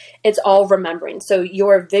It's all remembering. So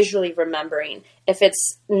you're visually remembering. If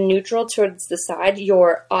it's neutral towards the side,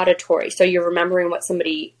 you're auditory. So you're remembering what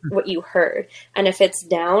you heard. And if it's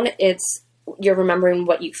down, you're remembering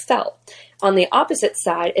what you felt. On the opposite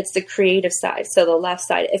side, it's the creative side. So the left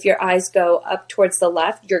side, if your eyes go up towards the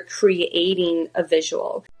left, you're creating a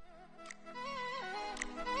visual.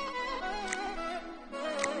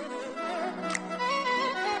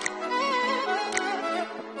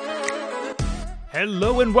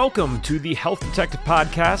 Hello and welcome to the Health Detective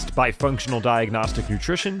Podcast by Functional Diagnostic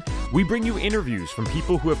Nutrition. We bring you interviews from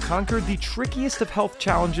people who have conquered the trickiest of health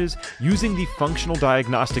challenges using the functional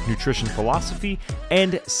diagnostic nutrition philosophy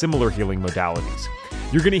and similar healing modalities.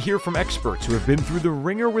 You're going to hear from experts who have been through the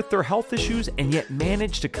ringer with their health issues and yet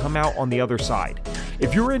managed to come out on the other side.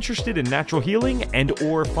 If you're interested in natural healing and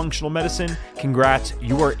or functional medicine, congrats,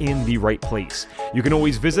 you are in the right place. You can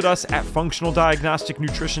always visit us at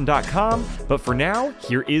functionaldiagnosticnutrition.com, but for now,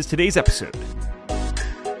 here is today's episode.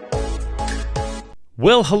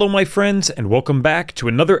 Well, hello, my friends, and welcome back to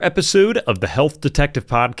another episode of the Health Detective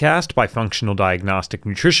Podcast by Functional Diagnostic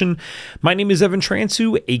Nutrition. My name is Evan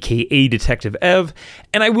Transu, aka Detective Ev,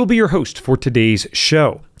 and I will be your host for today's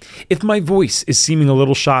show. If my voice is seeming a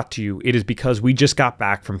little shot to you, it is because we just got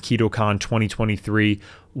back from KetoCon 2023.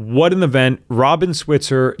 What an event. Robin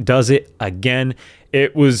Switzer does it again.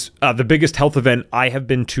 It was the biggest health event I have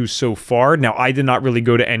been to so far. Now, I did not really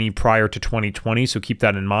go to any prior to 2020, so keep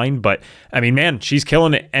that in mind. But, I mean, man, she's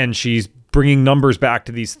killing it, and she's bringing numbers back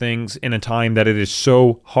to these things in a time that it is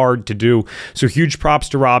so hard to do. So huge props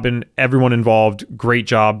to Robin, everyone involved. Great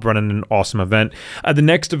job running an awesome event. The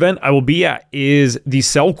next event I will be at is the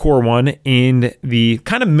Cellcore one in the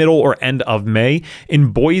kind of middle or end of May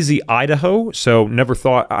in Boise, Idaho. So never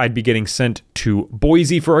thought I'd be getting sent to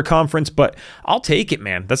Boise for a conference, but I'll take it,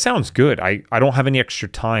 man. That sounds good. I don't have any extra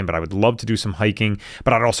time, but I would love to do some hiking,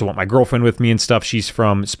 but I'd also want my girlfriend with me and stuff. She's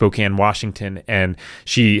from Spokane, Washington, and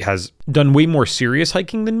she has done way more serious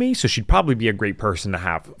hiking than me, so she'd probably be a great person to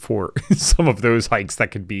have for some of those hikes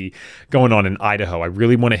that could be going on in Idaho. I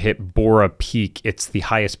really want to hit Bora Peak. It's the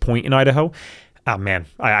highest point in Idaho. Oh man,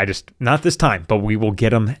 I just, not this time, but we will get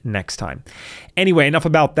them next time. Anyway, enough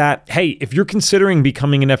about that. Hey, if you're considering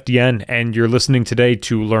becoming an FDN and you're listening today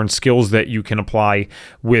to learn skills that you can apply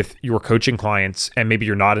with your coaching clients, and maybe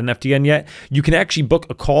you're not an FDN yet, you can actually book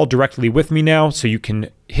a call directly with me now. So you can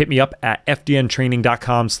hit me up at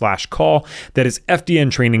fdntraining.com/call. That is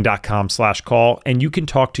fdntraining.com/call. And you can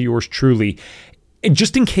talk to yours truly. And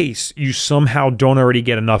just in case you somehow don't already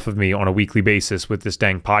get enough of me on a weekly basis with this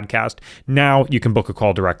dang podcast, now you can book a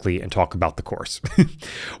call directly and talk about the course.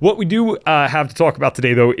 What we do have to talk about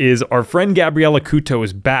today, though, is our friend Gabriela Couto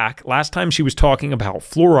is back. Last time she was talking about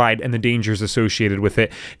fluoride and the dangers associated with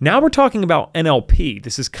it. Now we're talking about NLP.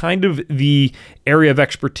 This is kind of the area of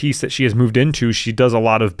expertise that she has moved into. She does a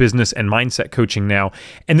lot of business and mindset coaching now.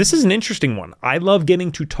 And this is an interesting one. I love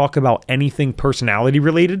getting to talk about anything personality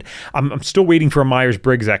related. I'm still waiting for a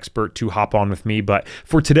Myers-Briggs expert to hop on with me, but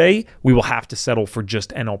for today, we will have to settle for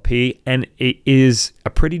just NLP, and it is a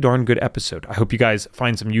pretty darn good episode. I hope you guys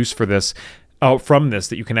find some use for this, from this,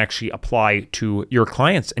 that you can actually apply to your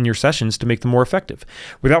clients and your sessions to make them more effective.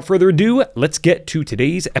 Without further ado, let's get to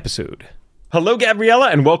today's episode. Hello, Gabriela,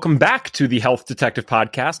 and welcome back to the Health Detective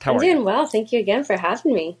Podcast. How are you? I'm doing well. Thank you again for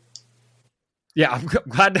having me. Yeah, I'm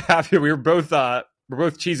glad to have you. We're both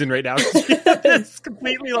cheesing right now. It's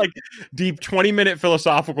completely like deep 20-minute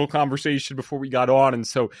philosophical conversation before we got on. And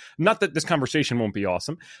so not that this conversation won't be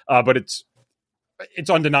awesome, but it's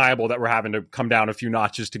undeniable that we're having to come down a few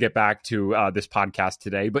notches to get back to this podcast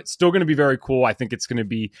today, but still going to be very cool. I think it's going to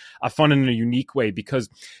be fun in a unique way because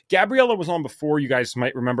Gabriela was on before. You guys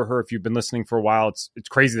might remember her if you've been listening for a while. It's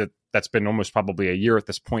crazy that that's been almost probably a year at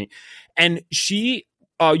this point. And she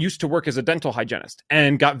used to work as a dental hygienist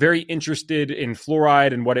and got very interested in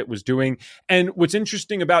fluoride and what it was doing. And what's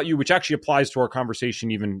interesting about you, which actually applies to our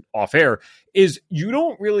conversation even off air, is you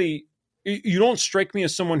don't strike me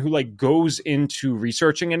as someone who like goes into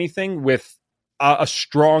researching anything with a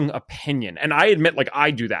strong opinion. And I admit, like, I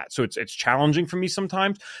do that. So it's challenging for me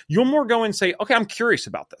sometimes. You'll more go and say, okay, I'm curious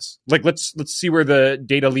about this. Like, let's see where the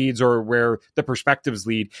data leads or where the perspectives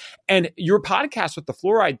lead. And your podcast with the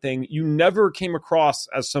fluoride thing, you never came across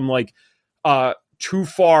as some like too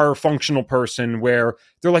far functional person where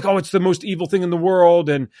they're like, oh, it's the most evil thing in the world.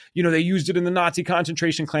 And, you know, they used it in the Nazi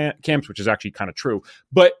concentration camps, which is actually kind of true.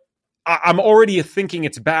 But I'm already thinking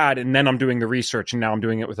it's bad, and then I'm doing the research, and now I'm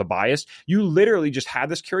doing it with a bias. You literally just had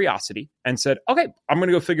this curiosity and said, okay, I'm going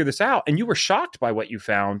to go figure this out. And you were shocked by what you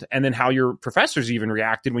found, and then how your professors even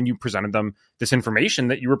reacted when you presented them this information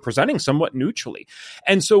that you were presenting somewhat neutrally.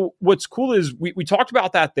 And so what's cool is we talked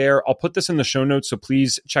about that there. I'll put this in the show notes, so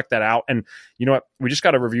please check that out. And you know what? We just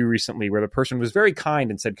got a review recently where the person was very kind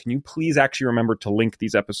and said, can you please actually remember to link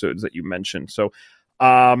these episodes that you mentioned? So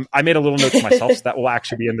I made a little note to myself, so that will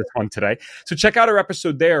actually be in this one today. So check out our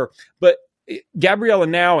episode there. But Gabriela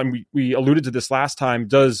now, and we alluded to this last time,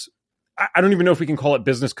 does, I don't even know if we can call it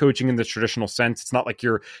business coaching in the traditional sense. It's not like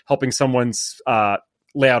you're helping someone's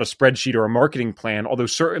lay out a spreadsheet or a marketing plan, although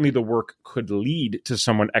certainly the work could lead to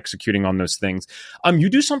someone executing on those things. You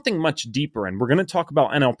do something much deeper, and we're going to talk about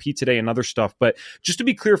NLP today and other stuff. But just to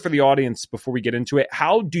be clear for the audience before we get into it,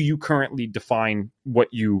 how do you currently define what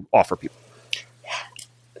you offer people?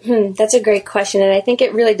 That's a great question. And I think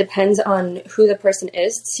it really depends on who the person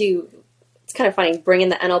is it's kind of funny bringing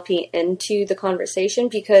the NLP into the conversation,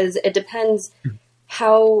 because it depends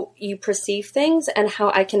how you perceive things and how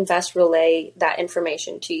I can best relay that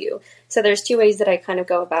information to you. So there's two ways that I kind of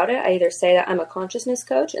go about it. I either say that I'm a consciousness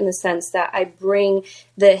coach in the sense that I bring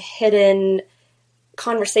the hidden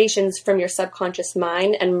conversations from your subconscious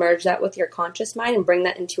mind and merge that with your conscious mind and bring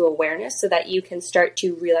that into awareness so that you can start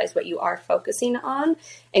to realize what you are focusing on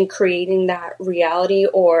and creating that reality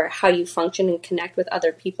or how you function and connect with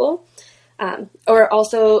other people. Or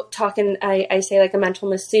also talking, I say like a mental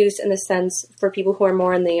masseuse in the sense for people who are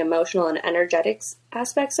more in the emotional and energetics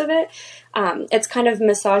aspects of it. It's kind of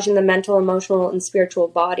massaging the mental, emotional, and spiritual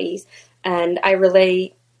bodies. And I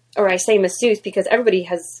say masseuse because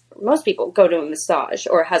most people go to a massage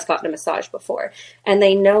or has gotten a massage before, and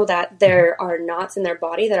they know that there are knots in their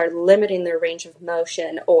body that are limiting their range of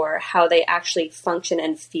motion or how they actually function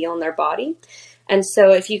and feel in their body. And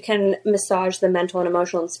so if you can massage the mental and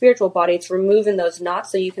emotional and spiritual body, it's removing those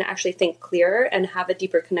knots so you can actually think clearer and have a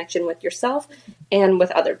deeper connection with yourself and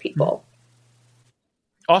with other people.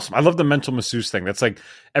 Awesome. I love the mental masseuse thing. That's like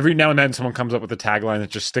every now and then someone comes up with a tagline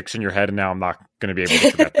that just sticks in your head, and now I'm not going to be able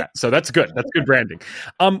to forget that. So that's good. That's good branding.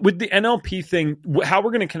 With the NLP thing, how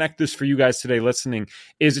we're going to connect this for you guys today listening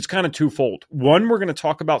is it's kind of twofold. One, we're going to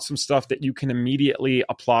talk about some stuff that you can immediately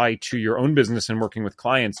apply to your own business and working with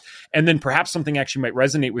clients. And then perhaps something actually might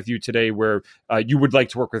resonate with you today where you would like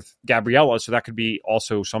to work with Gabriela. So that could be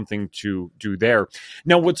also something to do there.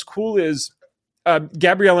 Now, what's cool is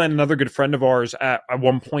Gabriela and another good friend of ours at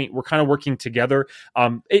one point were kind of working together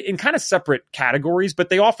in kind of separate categories, but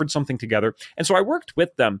they offered something together. And so I worked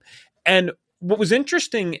with them. And what was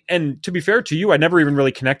interesting, and to be fair to you, I never even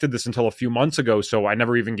really connected this until a few months ago, so I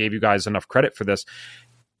never even gave you guys enough credit for this.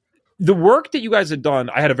 The work that you guys had done,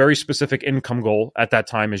 I had a very specific income goal at that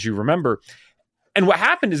time, as you remember. And what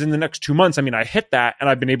happened is in the next 2 months, I hit that, and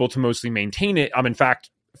I've been able to mostly maintain it. I'm in fact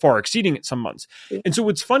far exceeding it some months. And so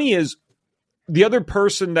what's funny is, the other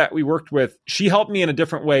person that we worked with, she helped me in a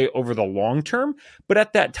different way over the long term. But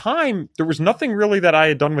at that time, there was nothing really that I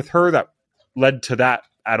had done with her that led to that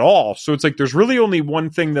at all. So it's like there's really only one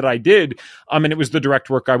thing that I did, and it was the direct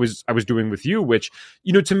work I was doing with you, which,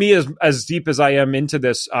 to me, as deep as I am into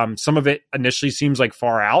this, some of it initially seems like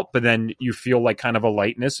far out, but then you feel like kind of a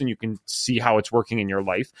lightness and you can see how it's working in your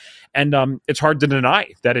life. And it's hard to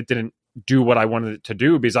deny that it didn't do what I wanted it to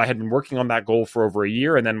do, because I had been working on that goal for over a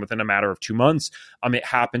year. And then within a matter of 2 months, it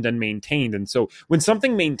happened and maintained. And so when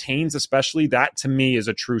something maintains, especially, that to me is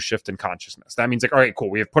a true shift in consciousness. That means like, all right, cool.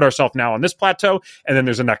 We have put ourselves now on this plateau, and then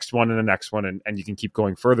there's a next one and a next one, and you can keep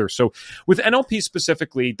going further. So with NLP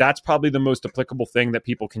specifically, that's probably the most applicable thing that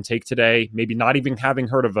people can take today, maybe not even having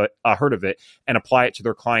heard of it, and apply it to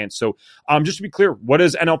their clients. So just to be clear, what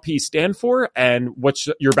does NLP stand for, and what's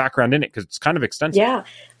your background in it? Because it's kind of extensive. Yeah.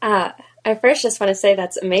 I first just want to say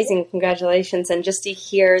that's amazing. Congratulations. And just to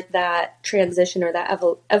hear that transition or that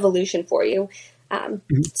evolution for you,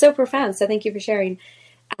 so profound. So thank you for sharing.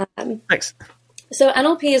 Thanks. So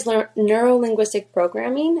NLP is neuro-linguistic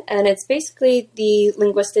programming, and it's basically the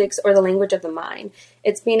linguistics or the language of the mind.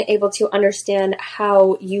 It's being able to understand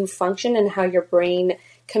how you function and how your brain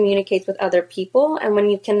communicates with other people. And when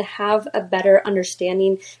you can have a better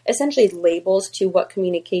understanding, essentially labels to what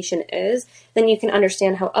communication is, then you can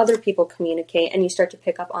understand how other people communicate, and you start to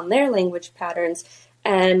pick up on their language patterns,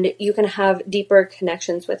 and you can have deeper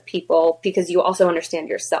connections with people because you also understand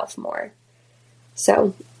yourself more.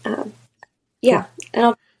 So, yeah.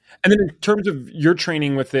 Cool. And then in terms of your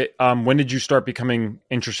training with it, when did you start becoming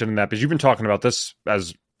interested in that? Because you've been talking about this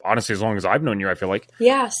honestly, as long as I've known you, I feel like.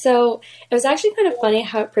 Yeah, so it was actually kind of funny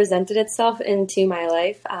how it presented itself into my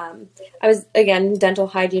life. I was, again, dental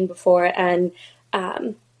hygiene before, and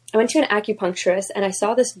I went to an acupuncturist and I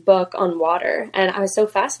saw this book on water and I was so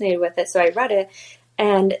fascinated with it. So I read it.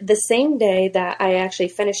 And the same day that I actually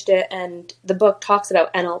finished it and the book talks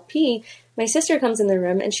about NLP, my sister comes in the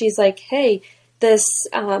room and she's like, hey, this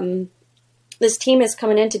team is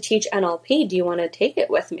coming in to teach NLP. Do you want to take it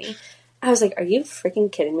with me? I was like, are you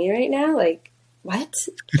freaking kidding me right now? Like, what?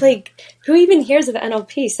 Like, who even hears of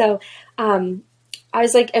NLP? So I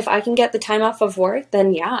was like, if I can get the time off of work,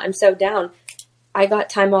 then yeah, I'm so down. I got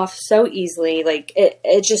time off so easily. Like,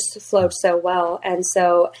 it just flowed so well. And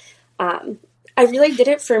so I really did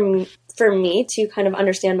it for me to kind of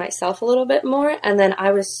understand myself a little bit more. And then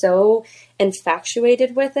I was so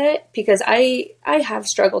infatuated with it because I have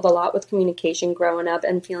struggled a lot with communication growing up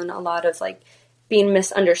and feeling a lot of like being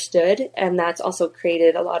misunderstood. And that's also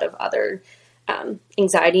created a lot of other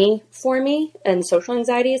anxiety for me and social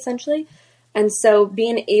anxiety essentially. And so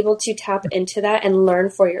being able to tap into that and learn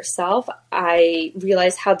for yourself, I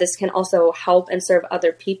realized how this can also help and serve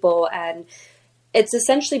other people. And it's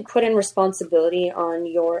essentially put in responsibility on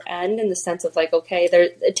your end in the sense of like, okay,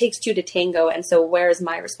 it takes two to tango. And so where is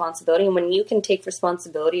my responsibility? And when you can take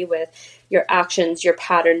responsibility with your actions, your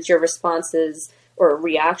patterns, your responses, or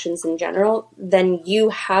reactions in general, then you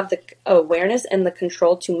have the awareness and the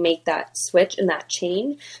control to make that switch and that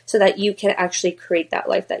change so that you can actually create that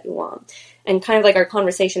life that you want. And kind of like our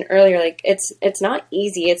conversation earlier, like it's not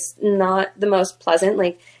easy. It's not the most pleasant.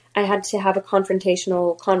 Like I had to have a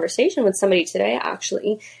confrontational conversation with somebody today,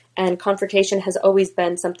 actually. And confrontation has always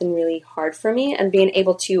been something really hard for me. And being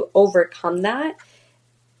able to overcome that,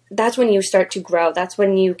 that's when you start to grow. That's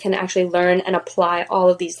when you can actually learn and apply all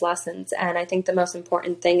of these lessons. And I think the most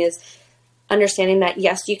important thing is understanding that,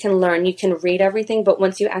 yes, you can learn, you can read everything, but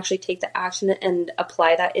once you actually take the action and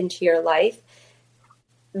apply that into your life,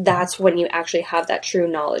 that's when you actually have that true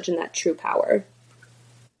knowledge and that true power.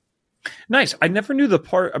 Nice. I never knew the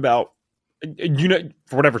part about,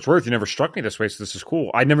 for whatever it's worth, you never struck me this way, so this is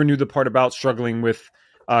cool. I never knew the part about struggling with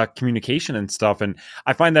communication and stuff. And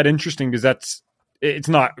I find that interesting because it's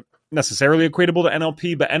not necessarily equatable to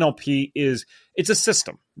NLP, but NLP it's a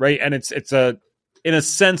system, right? And it's in a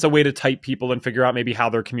sense, a way to type people and figure out maybe how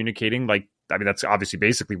they're communicating. Like, I mean, that's obviously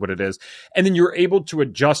basically what it is. And then you're able to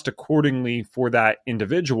adjust accordingly for that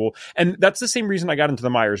individual. And that's the same reason I got into the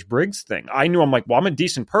Myers-Briggs thing. I knew I'm like, well, I'm a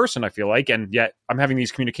decent person, I feel like, and yet I'm having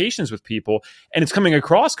these communications with people and it's coming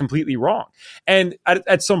across completely wrong. And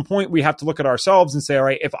at some point we have to look at ourselves and say, all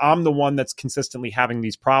right, if I'm the one that's consistently having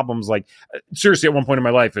these problems, like seriously, at one point in my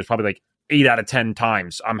life, it's probably like 8 out of 10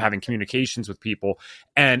 times I'm having communications with people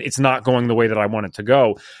and it's not going the way that I want it to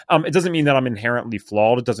go. It doesn't mean that I'm inherently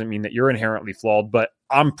flawed. It doesn't mean that you're inherently flawed, but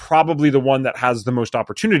I'm probably the one that has the most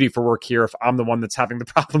opportunity for work here if I'm the one that's having the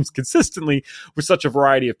problems consistently with such a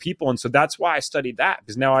variety of people. And so that's why I studied that,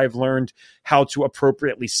 because now I've learned how to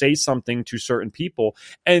appropriately say something to certain people.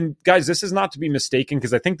 And guys, this is not to be mistaken,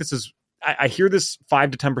 because I think this is, I hear this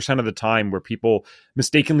 5 to 10% of the time where people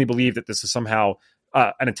mistakenly believe that this is somehow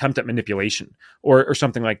an attempt at manipulation or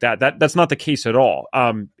something like that. That's not the case at all.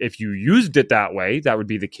 If you used it that way, that would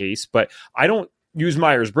be the case. But I don't use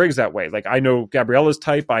Myers-Briggs that way. Like I know Gabriela's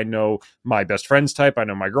type. I know my best friend's type. I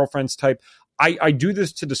know my girlfriend's type. I do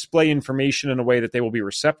this to display information in a way that they will be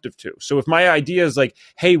receptive to. So if my idea is like,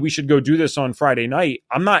 hey, we should go do this on Friday night,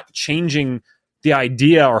 I'm not changing the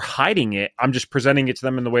idea or hiding it. I'm just presenting it to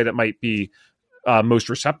them in the way that might be most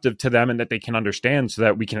receptive to them and that they can understand, so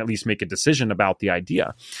that we can at least make a decision about the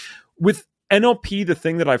idea. With NLP, the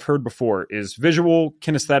thing that I've heard before is visual,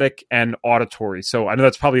 kinesthetic, and auditory. So I know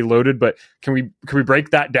that's probably loaded, but can we break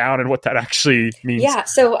that down and what that actually means? Yeah.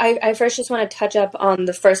 So I first just want to touch up on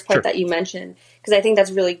the first part Sure. that you mentioned, because I think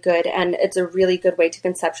that's really good. And it's a really good way to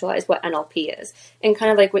conceptualize what NLP is. And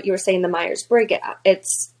kind of like what you were saying, the Myers-Briggs,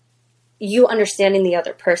 it's you understanding the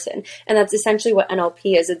other person. And that's essentially what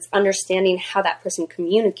NLP is. It's understanding how that person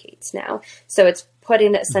communicates now. So it's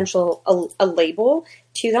putting a label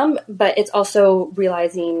to them, but it's also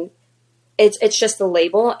realizing it's just a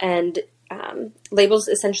label, and labels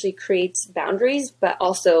essentially creates boundaries, but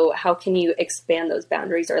also how can you expand those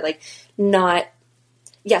boundaries, or like not,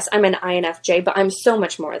 yes, I'm an INFJ, but I'm so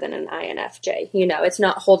much more than an INFJ. It's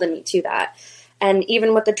not holding me to that. And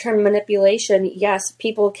even with the term manipulation, yes,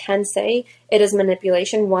 people can say it is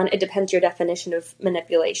manipulation. One, it depends your definition of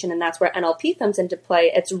manipulation, and that's where NLP comes into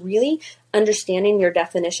play. It's really understanding your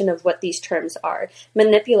definition of what these terms are.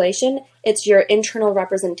 Manipulation, it's your internal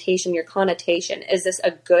representation, your connotation. Is this a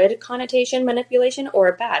good connotation, manipulation, or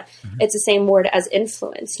a bad? Mm-hmm. It's the same word as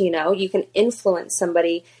influence. You can influence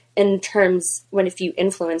somebody in terms when if you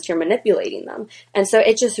influence, you're manipulating them. And so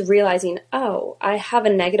it's just realizing, oh, I have a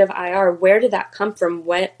negative IR. Where did that come from?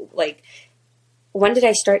 when did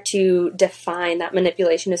I start to define that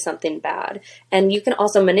manipulation as something bad? And you can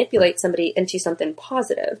also manipulate somebody into something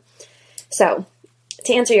positive. So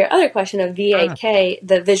to answer your other question of VAK,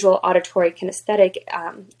 the visual, auditory, kinesthetic,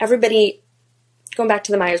 everybody, going back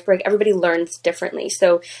to the Myers-Briggs, everybody learns differently.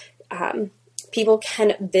 So people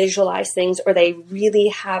can visualize things, or they really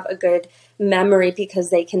have a good memory because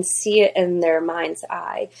they can see it in their mind's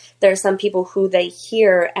eye. There are some people who they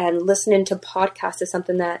hear, and listening to podcasts is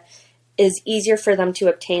something that is easier for them to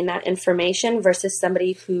obtain that information versus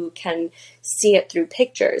somebody who can see it through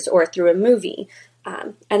pictures or through a movie.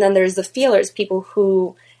 And then there's the feelers, people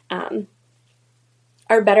who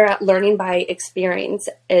are better at learning by experience.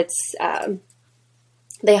 It's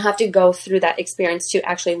they have to go through that experience to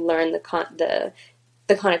actually learn the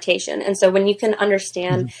connotation. And so when you can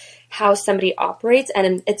understand how somebody operates,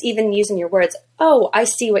 and it's even using your words, oh, I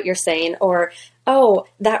see what you're saying, or oh,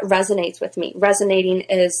 that resonates with me. Resonating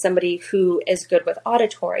is somebody who is good with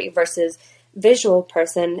auditory versus visual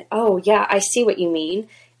person. Oh yeah, I see what you mean.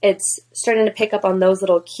 It's starting to pick up on those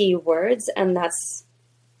little key words, and that's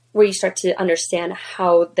where you start to understand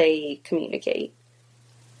how they communicate.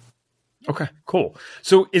 Okay, cool.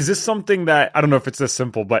 So is this something that, I don't know if it's this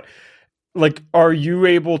simple, but like, are you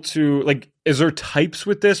able to, like, is there types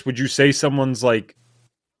with this? Would you say someone's like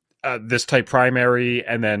this type primary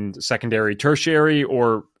and then secondary, tertiary,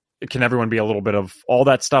 or can everyone be a little bit of all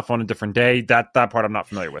that stuff on a different day? That part I'm not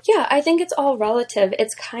familiar with. Yeah, I think it's all relative.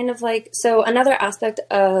 It's kind of like, so another aspect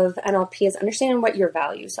of NLP is understanding what your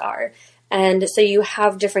values are. And so you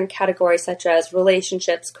have different categories such as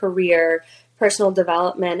relationships, career, personal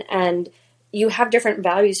development, and you have different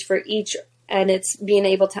values for each. And it's being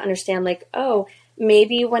able to understand, like, oh,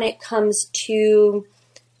 maybe when it comes to,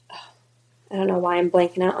 I don't know why I'm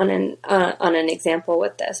blanking out on an example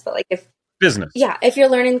with this, but like if business. Yeah, if you're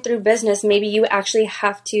learning through business, maybe you actually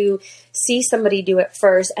have to see somebody do it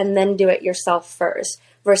first and then do it yourself first.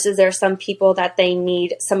 Versus there are some people that they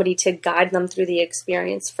need somebody to guide them through the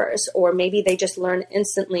experience first, or maybe they just learn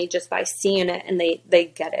instantly just by seeing it and they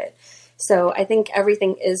get it. So I think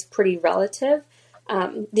everything is pretty relative.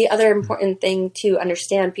 The other important thing to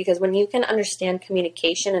understand, because when you can understand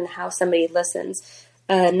communication and how somebody listens,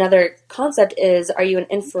 another concept is, are you an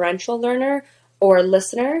inferential learner or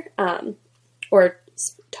listener, or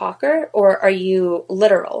talker, or are you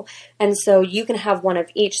literal? And so you can have one of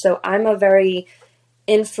each. So I'm a very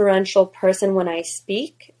inferential person when I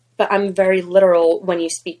speak, but I'm very literal when you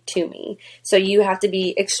speak to me. So you have to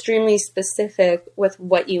be extremely specific with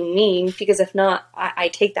what you mean, because if not, I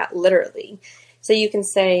take that literally. So you can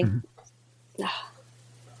say,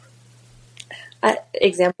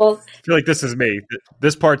 example. I feel like this is me.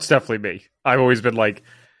 This part's definitely me. I've always been like,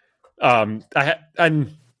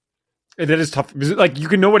 it is tough because, like, you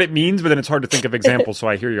can know what it means, but then it's hard to think of examples. So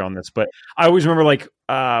I hear you on this, but I always remember, like,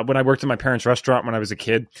 when I worked in my parents' restaurant when I was a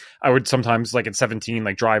kid, I would sometimes, like, at 17,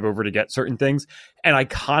 like, drive over to get certain things, and I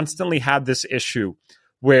constantly had this issue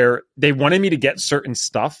where they wanted me to get certain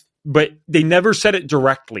stuff, but they never said it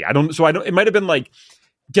directly. It might have been like,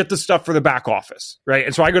 get the stuff for the back office, right?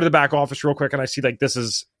 And so I go to the back office real quick and I see, like, this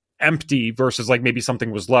is empty versus, like, maybe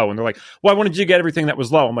something was low. And they're like, well, I wanted you to get everything that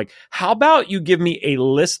was low. I'm like, how about you give me a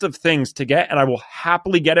list of things to get and I will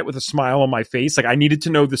happily get it with a smile on my face. Like, I needed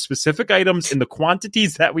to know the specific items in the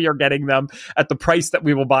quantities that we are getting them at the price that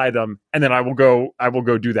we will buy them. And then I will go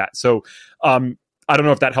do that. So, I don't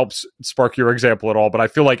know if that helps spark your example at all, but I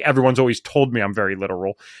feel like everyone's always told me I'm very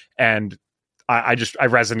literal, and I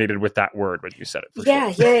resonated with that word when you said it.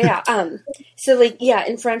 Yeah. So, like, yeah,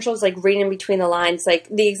 inferential is like reading between the lines. Like,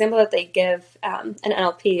 the example that they give in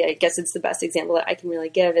NLP, I guess it's the best example that I can really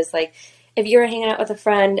give, is like, if you're hanging out with a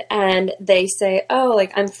friend and they say, oh,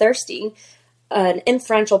 like, I'm thirsty, an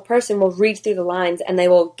inferential person will read through the lines and they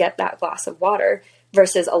will get that glass of water,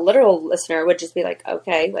 versus a literal listener would just be like,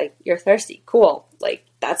 okay, like, you're thirsty. Cool. Like,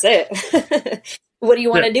 that's it. What do you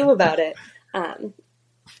want to do about it?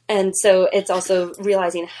 And so it's also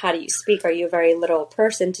realizing, how do you speak? Are you a very literal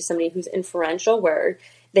person to somebody who's inferential, where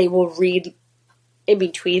they will read in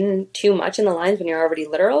between too much in the lines when you're already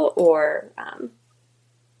literal, or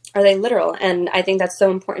are they literal? And I think that's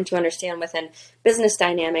so important to understand within business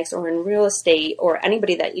dynamics or in real estate, or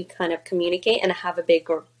anybody that you kind of communicate and have a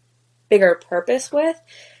bigger purpose with,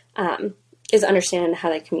 is understanding how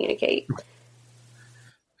they communicate.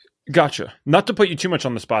 Gotcha. Not to put you too much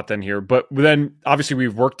on the spot then here, but then obviously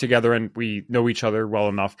we've worked together and we know each other well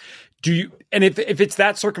enough. And if it's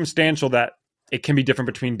that circumstantial that it can be different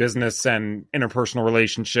between business and interpersonal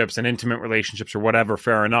relationships and intimate relationships or whatever,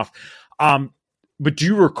 fair enough. But do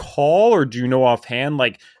you recall, or do you know offhand,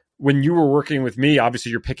 like, when you were working with me,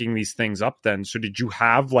 obviously you're picking these things up then. So did you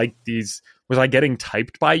have, like, these was I getting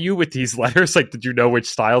typed by you with these letters? Like, did you know which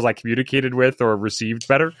styles I communicated with or received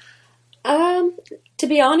better? To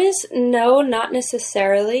be honest, no, not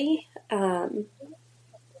necessarily. To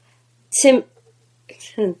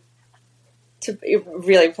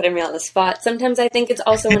really putting me on the spot, sometimes I think it's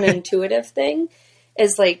also an intuitive thing.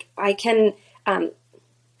 Is like I can.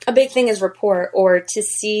 A big thing is rapport, or to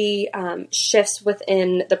see shifts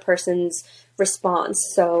within the person's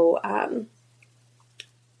response. So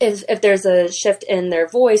if there's a shift in their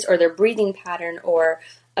voice or their breathing pattern or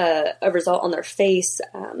a result on their face,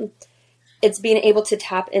 it's being able to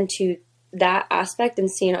tap into that aspect and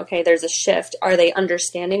seeing, okay, there's a shift. Are they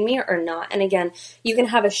understanding me or not? And again, you can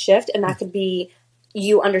have a shift, and that could be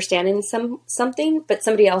you understanding something, but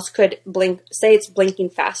somebody else could say it's blinking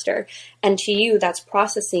faster. And to you, that's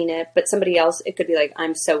processing it. But somebody else, it could be like,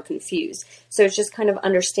 I'm so confused. So it's just kind of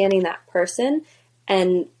understanding that person,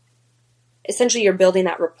 and essentially you're building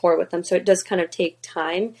that rapport with them. So it does kind of take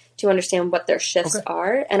time to understand what their shifts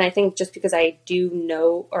are. And I think just because I do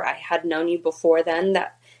know, or I had known you before then,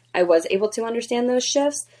 that I was able to understand those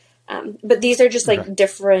shifts. But these are just like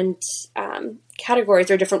different categories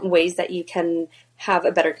or different ways that you can have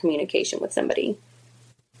a better communication with somebody.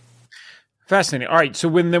 Fascinating. All right. So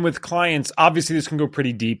with clients, obviously this can go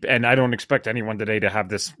pretty deep, and I don't expect anyone today to have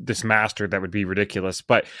this mastered. That would be ridiculous.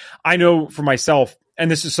 But I know for myself,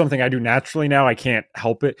 and this is something I do naturally now, I can't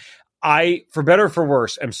help it. I, for better or for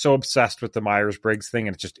worse, am so obsessed with the Myers-Briggs thing,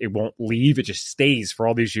 and it won't leave. It just stays for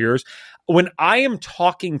all these years. When I am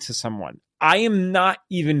talking to someone, I am not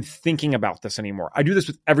even thinking about this anymore. I do this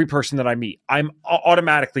with every person that I meet. I'm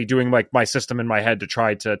automatically doing like my system in my head to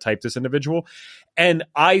try to type this individual. And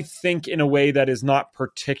I think in a way that is not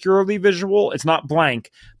particularly visual. It's not blank,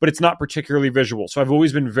 but it's not particularly visual. So I've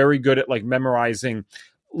always been very good at like memorizing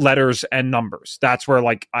letters and numbers. That's where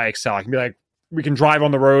like I excel. I can be like, we can drive on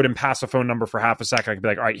the road and pass a phone number for half a second. I can be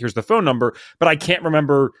like, all right, here's the phone number, but I can't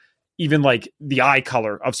remember even like the eye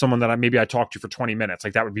color of someone that I talked to for 20 minutes.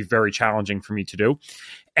 Like that would be very challenging for me to do.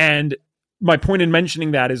 And my point in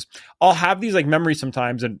mentioning that is I'll have these like memories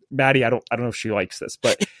sometimes. And Maddie, I don't know if she likes this,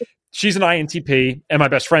 but she's an INTP and my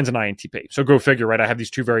best friend's an INTP. So go figure, right? I have these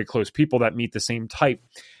two very close people that meet the same type.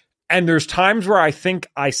 And there's times where I think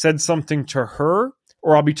I said something to her,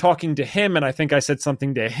 or I'll be talking to him and I think I said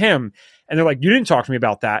something to him. And they're like, you didn't talk to me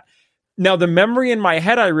about that. Now, the memory in my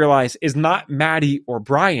head, I realize, is not Maddie or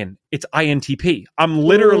Brian. It's INTP. I'm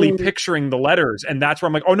literally picturing the letters. And that's where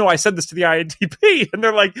I'm like, oh, no, I said this to the INTP. And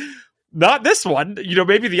they're like, not this one.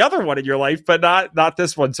 Maybe the other one in your life, but not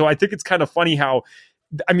this one. So I think it's kind of funny how,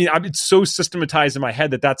 it's so systematized in my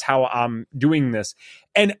head that that's how I'm doing this.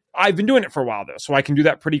 And I've been doing it for a while, though, so I can do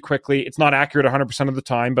that pretty quickly. It's not accurate 100% of the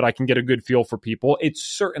time, but I can get a good feel for people. It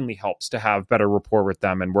certainly helps to have better rapport with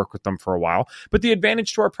them and work with them for a while. But the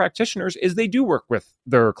advantage to our practitioners is they do work with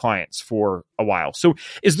their clients for a while. So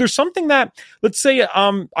is there something that, let's say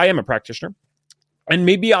I am a practitioner, and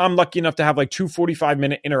maybe I'm lucky enough to have like 2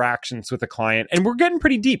 45-minute interactions with a client, and we're getting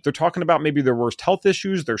pretty deep. They're talking about maybe their worst health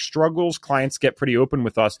issues, their struggles. Clients get pretty open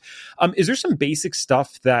with us. Is there some basic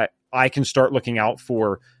stuff that I can start looking out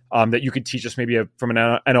for that you could teach us maybe from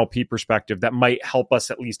an NLP perspective that might help us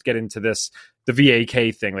at least get into the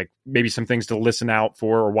VAK thing, like maybe some things to listen out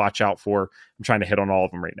for or watch out for? I'm trying to hit on all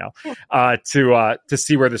of them right now to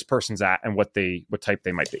see where this person's at and what type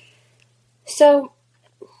they might be. So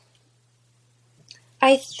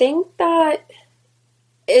I think that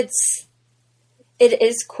it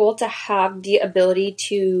is cool to have the ability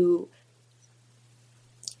to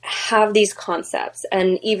have these concepts,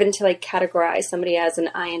 and even to like categorize somebody as an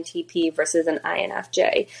INTP versus an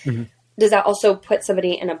INFJ. Mm-hmm. Does that also put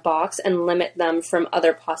somebody in a box and limit them from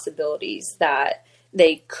other possibilities that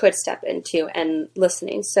they could step into and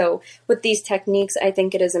listening? So with these techniques, I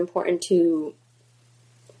think it is important to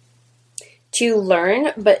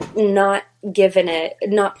learn, but not putting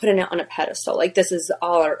it on a pedestal. Like this is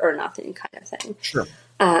all or nothing kind of thing. Sure.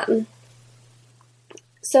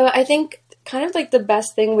 So I think kind of like the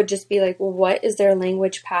best thing would just be like, well, what is their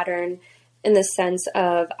language pattern in the sense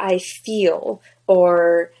of I feel,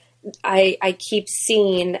 or I keep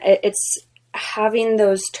seeing. It's having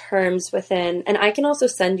those terms within, and I can also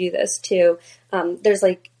send you this too. There's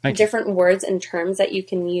like different words and terms that you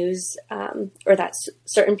can use, or that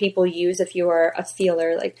certain people use if you are a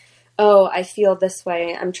feeler. Like, oh, I feel this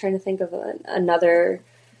way. I'm trying to think of another.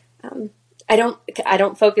 I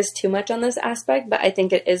don't focus too much on this aspect, but I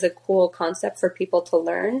think it is a cool concept for people to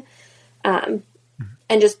learn, and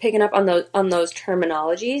just picking up on those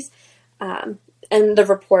terminologies. and the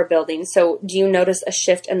rapport building. So do you notice a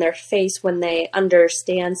shift in their face when they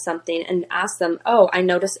understand something, and ask them, oh, I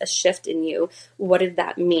noticed a shift in you. What did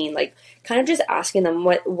that mean? Like kind of just asking them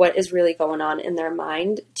what is really going on in their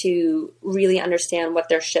mind to really understand what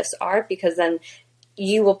their shifts are, because then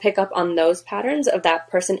you will pick up on those patterns of that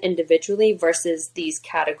person individually versus these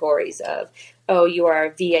categories of, oh, you are a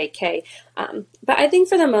VAK. But I think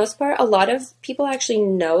for the most part, a lot of people actually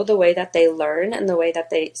know the way that they learn and the way that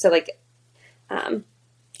they, so like, I'm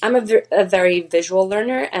a very visual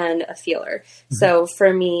learner and a feeler. Mm-hmm. So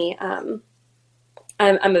for me, I'm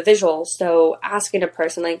a visual. So asking a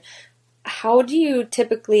person, like, how do you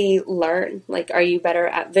typically learn? Like, are you better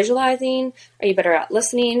at visualizing? Are you better at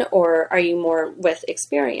listening? Or are you more with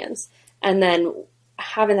experience? And then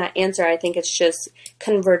having that answer, I think it's just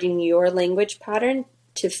converting your language pattern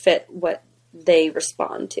to fit what they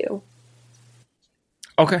respond to.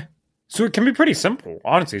 Okay. So it can be pretty simple.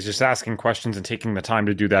 Honestly, it's just asking questions and taking the time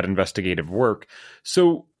to do that investigative work.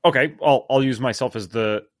 So, okay, I'll use myself as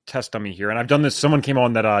the test dummy here. And I've done this. Someone came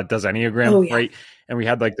on that does Enneagram, right? And we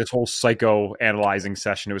had like this whole psycho-analyzing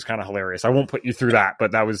session. It was kind of hilarious. I won't put you through that,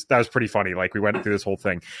 but that was pretty funny. Like we went through this whole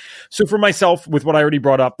thing. So for myself, with what I already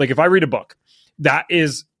brought up, like if I read a book, that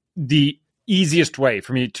is the easiest way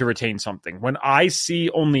for me to retain something. When I see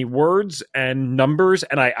only words and numbers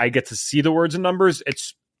and I get to see the words and numbers,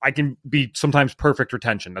 I can be sometimes perfect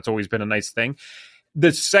retention. That's always been a nice thing.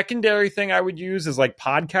 The secondary thing I would use is like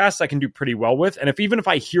podcasts I can do pretty well with. And even if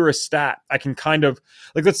I hear a stat, I can kind of,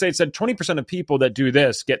 like, let's say it said 20% of people that do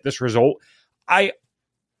this get this result. I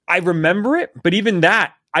remember it, but even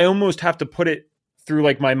that, I almost have to put it through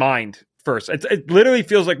like my mind first. It literally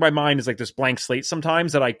feels like my mind is like this blank slate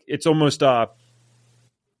sometimes that it's almost, a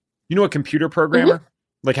computer programmer, mm-hmm.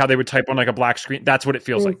 like how they would type on like a black screen. That's what it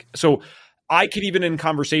feels like. So I could even in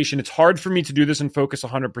conversation, it's hard for me to do this and focus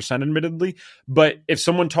 100% admittedly, but if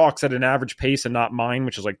someone talks at an average pace and not mine,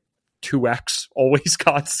 which is like 2x always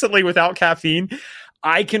constantly without caffeine,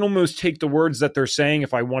 I can almost take the words that they're saying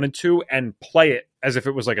if I wanted to and play it as if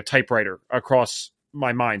it was like a typewriter across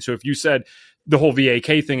my mind. So if you said the whole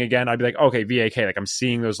VAK thing again, I'd be like, okay, VAK, like I'm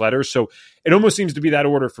seeing those letters. So it almost seems to be that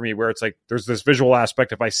order for me where it's like, there's this visual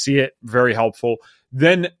aspect. If I see it, very helpful.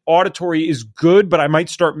 Then auditory is good, but I might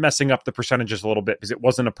start messing up the percentages a little bit because it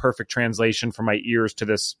wasn't a perfect translation from my ears to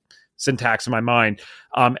this syntax in my mind.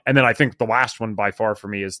 And then I think the last one by far for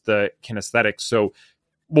me is the kinesthetics. So,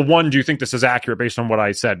 well, one, do you think this is accurate based on what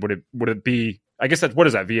I said? Would it be, I guess what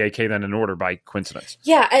is that VAK then in order by coincidence?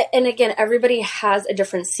 Yeah. And again, everybody has a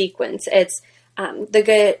different sequence. It's a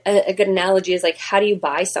good analogy is like, how do you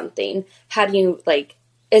buy something? How do you like,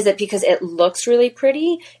 is it because it looks really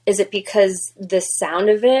pretty? Is it because the sound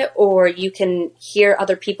of it, or you can hear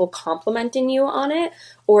other people complimenting you on it?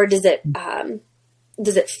 Or does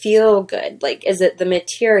it feel good? Like, is it the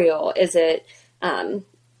material? Is it,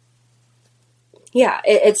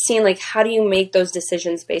 it's seeing like, how do you make those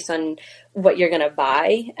decisions based on what you're going to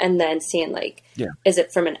buy? And then seeing like, is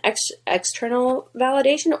it from an external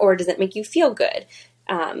validation, or does it make you feel good?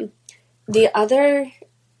 The other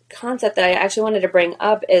concept that I actually wanted to bring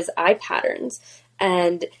up is eye patterns.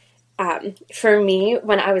 And for me,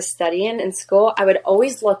 when I was studying in school, I would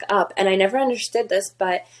always look up, and I never understood this,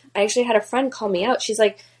 but I actually had a friend call me out. She's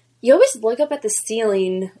like, you always look up at the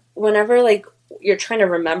ceiling whenever like you're trying to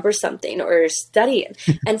remember something or you're studying.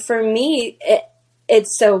 And for me,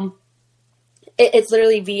 it's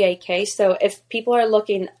literally VAK. So if people are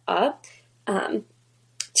looking up, to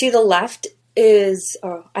the left is,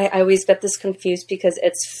 I always get this confused because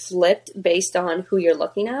it's flipped based on who you're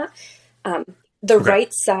looking at. The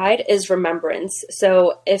right side is remembrance.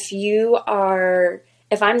 So if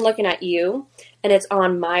I'm looking at you and it's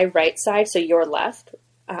on my right side, so your left,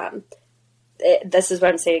 this is what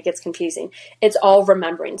I'm saying, it gets confusing. It's all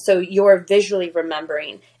remembering. So you're visually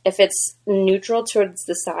remembering. If it's neutral towards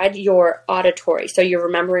the side, you're auditory. So you're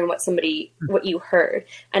remembering what you heard.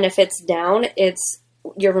 And if it's down,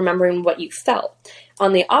 you're remembering what you felt.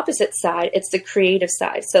 On the opposite side, it's the creative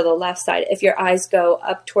side. So the left side, if your eyes go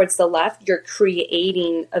up towards the left, you're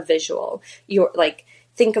creating a visual. You're like,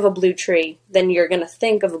 think of a blue tree, then you're going to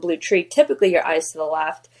think of a blue tree. Typically your eyes to the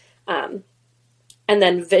left. And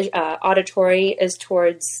then auditory is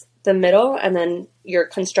towards the middle, and then you're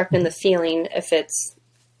constructing the feeling if it's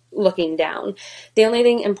looking down. The only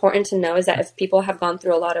thing important to know is that if people have gone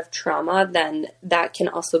through a lot of trauma, then that can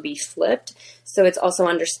also be flipped. So it's also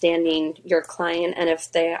understanding your client, and if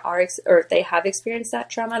they are or if they have experienced that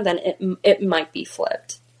trauma, then it might be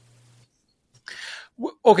flipped.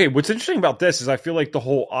 Okay, what's interesting about this is I feel like the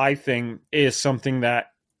whole eye thing is something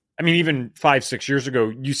that I mean, even 5, 6 years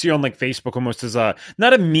ago, you see on like Facebook almost as a,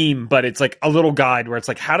 not a meme, but it's like a little guide where it's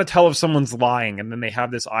like how to tell if someone's lying. And then they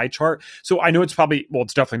have this eye chart. So I know it's probably, well,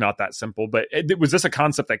 it's definitely not that simple, but was this a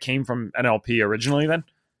concept that came from NLP originally then?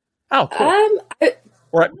 Oh, cool.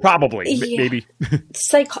 Or probably, yeah. maybe.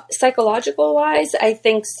 Psychological wise, I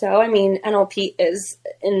think so. I mean, NLP is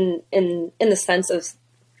in the sense of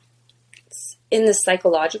in the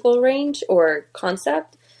psychological range or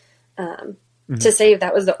concept. To say if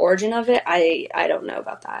that was the origin of it, I don't know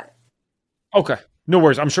about that. Okay. No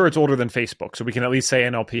worries. I'm sure it's older than Facebook, so we can at least say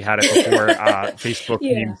NLP had it before Facebook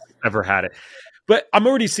memes ever had it. But I'm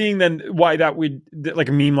already seeing then why that would, like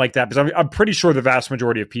a meme like that, because I'm pretty sure the vast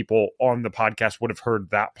majority of people on the podcast would have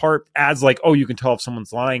heard that part as like, oh, you can tell if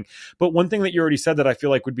someone's lying. But one thing that you already said that I feel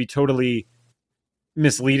like would be totally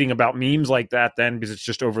misleading about memes like that then, because it's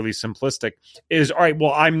just overly simplistic, is, all right,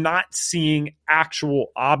 well, I'm not seeing actual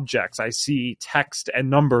objects. I see text and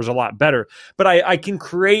numbers a lot better, but I can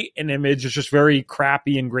create an image. It's just very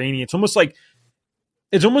crappy and grainy. It's almost like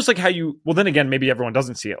how you, well, then again, maybe everyone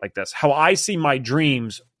doesn't see it like this. How I see my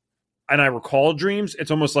dreams and I recall dreams,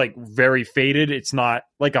 it's almost like very faded. It's not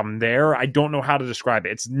like I'm there. I don't know how to describe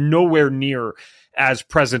it. It's nowhere near as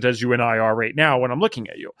present as you and I are right now when I'm looking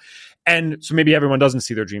at you. And so maybe everyone doesn't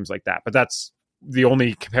see their dreams like that, but that's the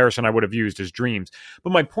only comparison I would have used is dreams.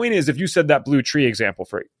 But my point is, if you said that blue tree example,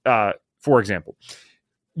 for example,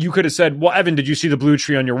 you could have said, well, Evan, did you see the blue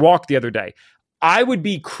tree on your walk the other day? I would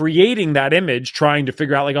be creating that image, trying to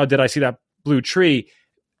figure out like, oh, did I see that blue tree?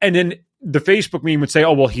 And then the Facebook meme would say,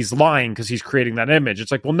 oh, well, he's lying because he's creating that image.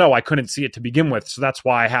 It's like, well, no, I couldn't see it to begin with. So that's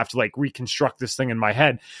why I have to like reconstruct this thing in my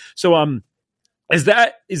head. So, is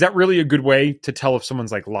that really a good way to tell if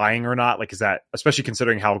someone's like lying or not? Like, is that, especially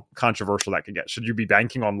considering how controversial that could get? Should you be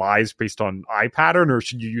banking on lies based on eye pattern, or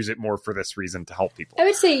should you use it more for this reason to help people? I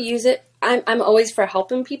would say use it. I'm always for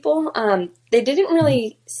helping people. They didn't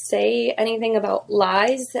really say anything about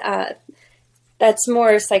lies. That's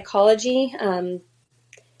more psychology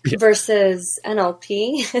versus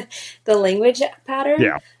NLP, the language pattern.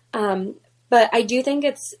 Yeah. But I do think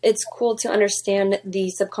it's cool to understand the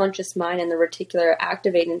subconscious mind and the reticular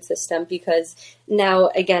activating system, because now,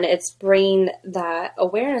 again, it's bringing that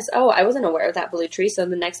awareness. Oh, I wasn't aware of that blue tree. So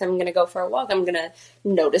the next time I'm going to go for a walk, I'm going to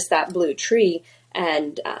notice that blue tree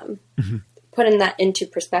and putting that into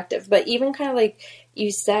perspective. But even kind of like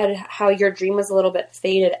you said, how your dream was a little bit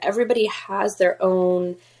faded. Everybody has their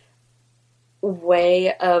own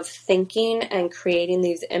way of thinking and creating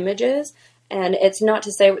these images. And it's not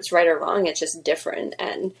to say what's right or wrong. It's just different.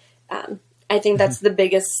 And I think that's the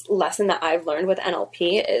biggest lesson that I've learned with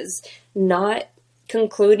NLP is not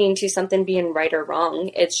concluding to something being right or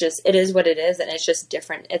wrong. It's just, it is what it is. And it's just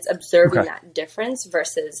different. It's observing that difference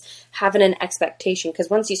versus having an expectation. Because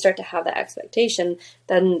once you start to have that expectation,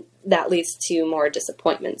 then that leads to more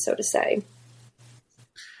disappointment, so to say.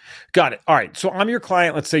 Got it. All right. So I'm your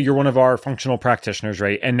client. Let's say you're one of our functional practitioners,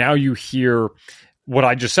 right? And now you hear what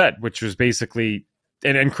I just said, which was basically,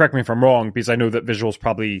 and correct me if I'm wrong, because I know that visuals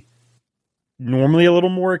probably normally a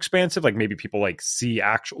little more expansive. Like maybe people like see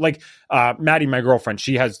actual, like Maddie, my girlfriend,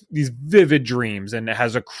 she has these vivid dreams and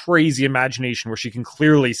has a crazy imagination where she can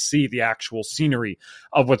clearly see the actual scenery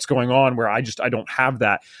of what's going on, where I don't have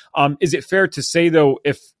that. Is it fair to say though,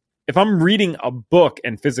 if I'm reading a book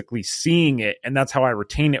and physically seeing it, and that's how I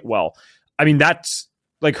retain it well, I mean, that's,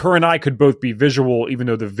 like her and I could both be visual, even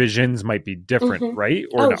though the visions might be different, right?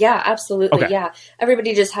 Or no? Yeah, absolutely. Okay. Yeah.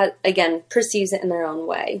 Everybody just perceives it in their own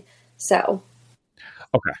way. So.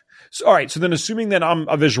 Okay. So, all right. So then assuming that I'm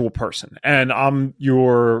a visual person and I'm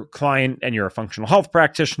your client and you're a functional health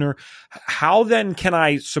practitioner, how then can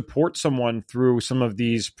I support someone through some of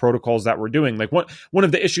these protocols that we're doing? Like one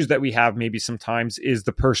of the issues that we have maybe sometimes is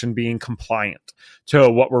the person being compliant to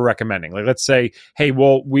what we're recommending. Like, let's say, hey,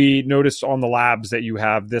 well, we noticed on the labs that you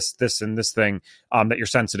have this, and this thing that you're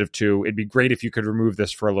sensitive to. It'd be great if you could remove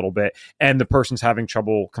this for a little bit. And the person's having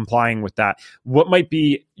trouble complying with that. What might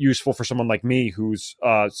be useful for someone like me who's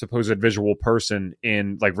supposed visual person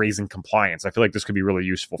in like raising compliance? I feel like this could be really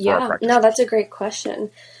useful for our practice. No, that's a great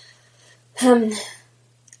question.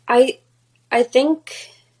 I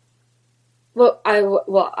think what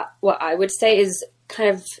I would say is kind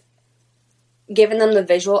of giving them the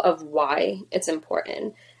visual of why it's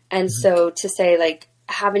important. And so to say like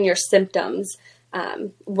having your symptoms,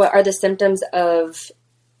 what are the symptoms of,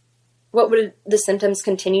 what would the symptoms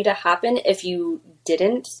continue to happen if you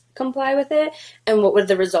didn't comply with it? And what would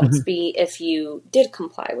the results be if you did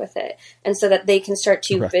comply with it? And so that they can start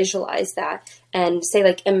to visualize that and say,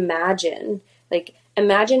 like, imagine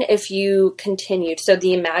if you continued. So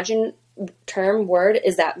the imagine term word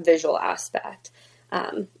is that visual aspect.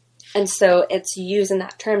 And so it's using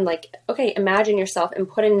that term like, okay, imagine yourself and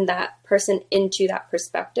putting that person into that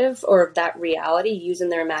perspective or that reality, using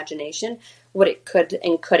their imagination, what it could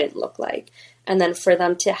and couldn't look like. And then for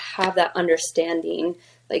them to have that understanding,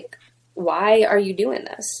 like, why are you doing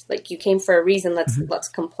this? Like, you came for a reason, let's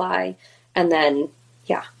comply. And then,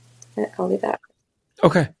 yeah, I'll leave that.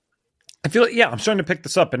 Okay. I feel like, I'm starting to pick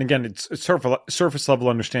this up. And again, it's surface level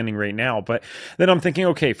understanding right now. But then I'm thinking,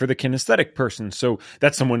 okay, for the kinesthetic person, so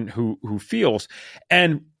that's someone who feels.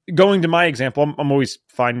 And going to my example, I'm always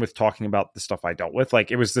fine with talking about the stuff I dealt with.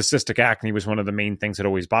 Like, it was the cystic acne was one of the main things that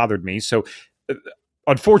always bothered me. So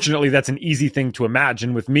unfortunately, that's an easy thing to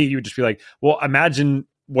imagine. With me, you would just be like, well, imagine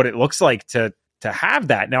what it looks like to have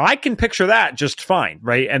that. Now I can picture that just fine,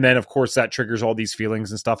 right? And then of course that triggers all these feelings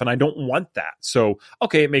and stuff, and I don't want that. So,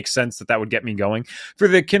 okay, it makes sense that would get me going. For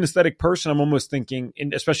the kinesthetic person, I'm almost thinking,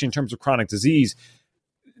 especially in terms of chronic disease,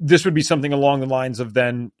 this would be something along the lines of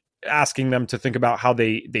then asking them to think about how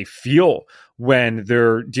they feel when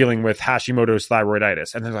they're dealing with Hashimoto's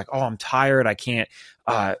thyroiditis. And they're like, oh, I'm tired. I can't,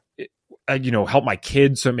 help my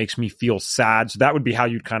kids, so it makes me feel sad. So that would be how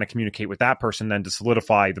you'd kind of communicate with that person then to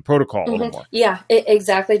solidify the protocol a little more. Yeah,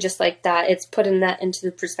 exactly. Just like that. It's putting that into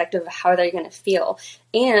the perspective of how they're going to feel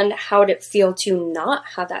and how would it feel to not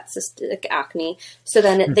have that cystic acne. So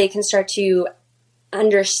then they can start to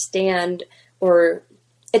understand, or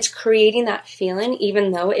it's creating that feeling,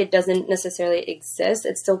 even though it doesn't necessarily exist.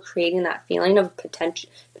 It's still creating that feeling of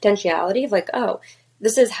potentiality of like, oh,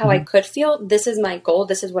 this is how I could feel. This is my goal.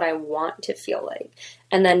 This is what I want to feel like.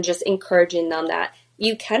 And then just encouraging them that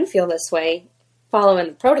you can feel this way following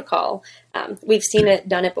the protocol. We've seen it,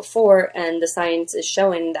 done it before, and the science is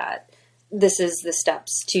showing that this is the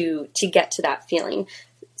steps to get to that feeling.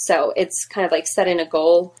 So it's kind of like setting a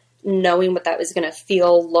goal, knowing what that is going to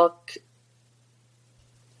feel, look,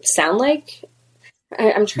 sound like.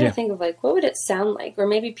 I'm trying to think of like, what would it sound like? Or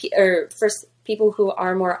maybe, or for people who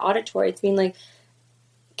are more auditory, it's being like,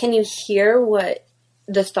 can you hear what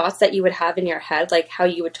the thoughts that you would have in your head, like how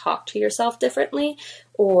you would talk to yourself differently,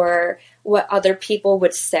 or what other people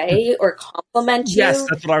would say or compliment you? Yes,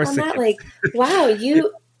 that's what I was thinking. That. Like, wow,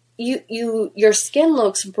 your skin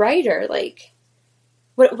looks brighter. Like,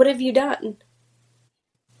 what have you done?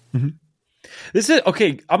 Mm-hmm. This is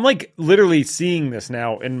okay. I'm like literally seeing this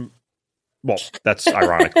now well, that's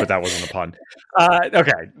ironic, but that wasn't a pun.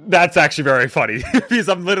 Okay, that's actually very funny because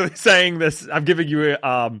I'm literally saying this. I'm giving you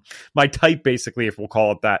my type, basically, if we'll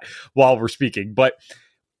call it that, while we're speaking. But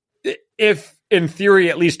if, in theory,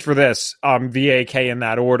 at least for this, VAK in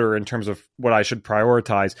that order in terms of what I should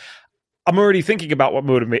prioritize, I'm already thinking about what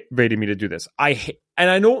motivated me to do this. I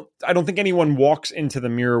don't think anyone walks into the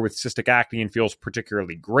mirror with cystic acne and feels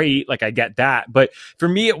particularly great. Like, I get that. But for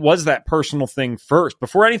me, it was that personal thing first.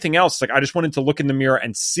 Before anything else, like, I just wanted to look in the mirror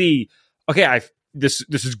and see, okay, this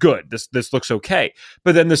is good. This looks okay.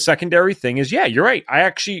 But then the secondary thing is, yeah, you're right.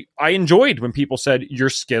 I enjoyed when people said, your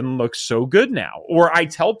skin looks so good now. Or I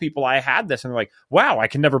tell people I had this and they're like, wow, I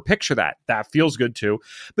can never picture that. That feels good too.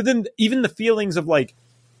 But then even the feelings of like,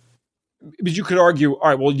 because you could argue, all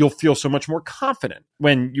right, well, you'll feel so much more confident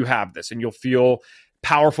when you have this, and you'll feel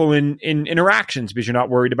powerful in interactions because you're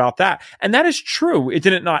not worried about that. And that is true. It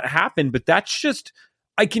didn't not happen, but that's just,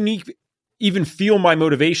 I can even feel my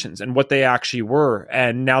motivations and what they actually were.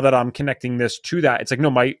 And now that I'm connecting this to that, it's like,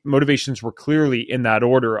 no, my motivations were clearly in that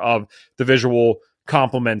order of the visual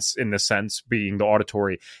compliments, in the sense being the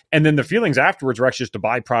auditory, and then the feelings afterwards were actually just a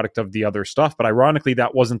byproduct of the other stuff. But ironically,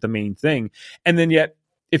 that wasn't the main thing. And then yet,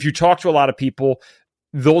 if you talk to a lot of people,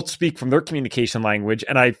 they'll speak from their communication language.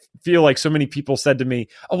 And I feel like so many people said to me,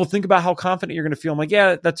 oh, well, think about how confident you're going to feel. I'm like,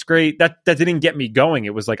 yeah, that's great. That didn't get me going.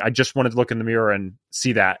 It was like, I just wanted to look in the mirror and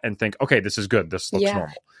see that and think, okay, this is good. This looks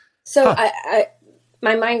normal. So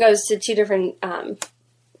my mind goes to two different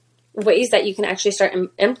ways that you can actually start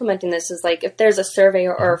implementing this. Is like, if there's a survey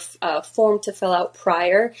or a form to fill out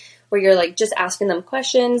prior, where you're like just asking them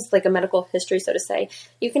questions, like a medical history, so to say,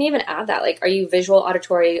 you can even add that, like, are you visual,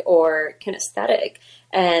 auditory, or kinesthetic?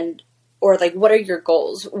 Or like, what are your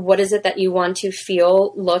goals? What is it that you want to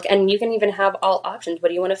feel, look? And you can even have all options. What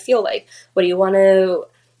do you want to feel like? What do you want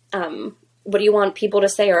people to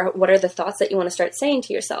say? Or what are the thoughts that you want to start saying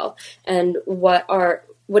to yourself? And what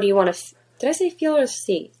do you want to, did I say feel or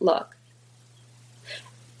see? Look.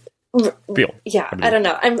 Feel. Yeah, I don't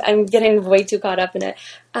know. I'm getting way too caught up in it.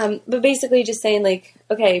 But basically just saying like,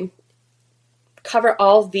 okay, cover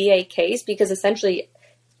all VAKs, because essentially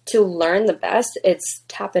to learn the best, it's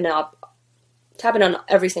tapping tapping on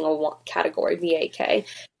every single one category, VAK,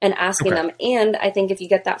 and asking Okay. them. And I think if you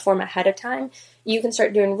get that form ahead of time, you can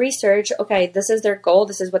start doing research. Okay, this is their goal.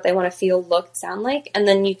 This is what they want to feel, look, sound like. And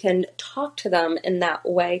then you can talk to them in that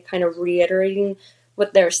way, kind of reiterating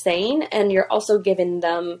what they're saying. And you're also giving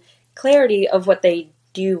them clarity of what they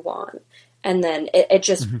do want. And then it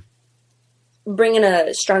just bringing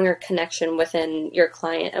a stronger connection within your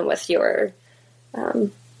client and with your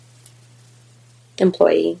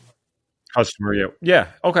employee. Customer, yeah. Yeah.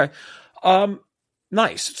 Okay.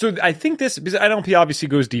 Nice. So I think this, because NLP obviously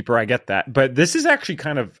goes deeper, I get that, but this is actually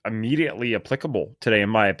kind of immediately applicable today, in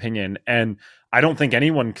my opinion. And I don't think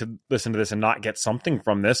anyone could listen to this and not get something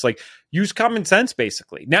from this. Like, use common sense,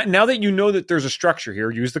 basically. Now that you know that there's a structure here,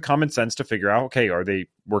 use the common sense to figure out, okay, are they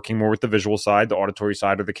working more with the visual side, the auditory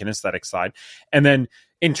side, or the kinesthetic side? And then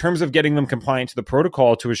in terms of getting them compliant to the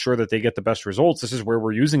protocol to ensure that they get the best results, this is where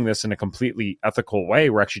we're using this in a completely ethical way.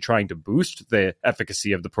 We're actually trying to boost the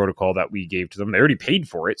efficacy of the protocol that we gave to them. They already paid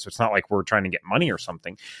for it, so it's not like we're trying to get money or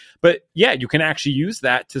something. But yeah, you can actually use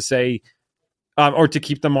that to say, or to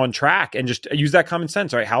keep them on track, and just use that common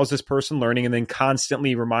sense. All right, how's this person learning? And then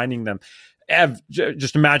constantly reminding them, Ev,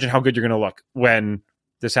 just imagine how good you're going to look when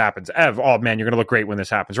this happens. Ev, oh man, you're going to look great when this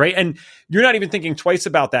happens, right? And you're not even thinking twice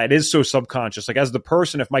about that. It is so subconscious. Like, as the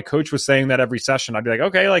person, if my coach was saying that every session, I'd be like,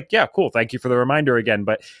 okay, like, yeah, cool. Thank you for the reminder again.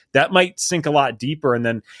 But that might sink a lot deeper. And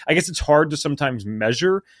then I guess it's hard to sometimes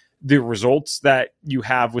measure the results that you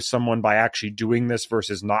have with someone by actually doing this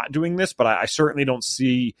versus not doing this. But I certainly don't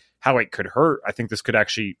see how it could hurt. I think this could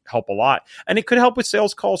actually help a lot. And it could help with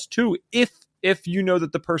sales calls too. If you know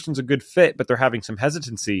that the person's a good fit, but they're having some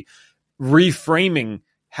hesitancy, reframing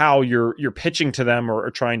how you're pitching to them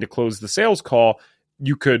or trying to close the sales call,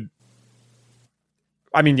 you could,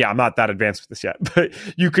 I mean, yeah, I'm not that advanced with this yet, but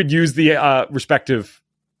you could use the respective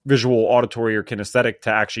visual, auditory, or kinesthetic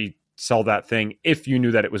to actually sell that thing if you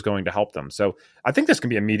knew that it was going to help them. So I think this can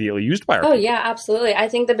be immediately used by our people. Yeah, absolutely. I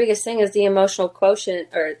think the biggest thing is the emotional quotient,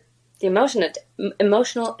 or the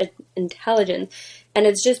emotional intelligence. And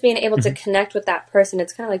it's just being able to connect with that person.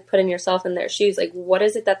 It's kind of like putting yourself in their shoes. Like, what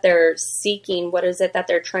is it that they're seeking? What is it that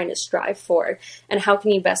they're trying to strive for? And how can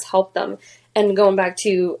you best help them? And going back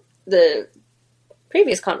to the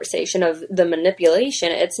previous conversation of the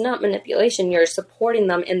manipulation, it's not manipulation. You're supporting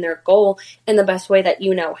them in their goal in the best way that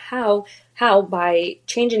you know how by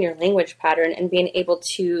changing your language pattern and being able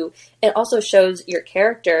to, it also shows your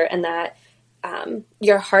character, and that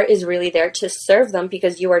your heart is really there to serve them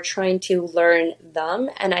because you are trying to learn them.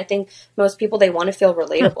 And I think most people, they want to feel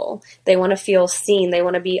relatable. They want to feel seen. They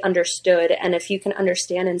want to be understood. And if you can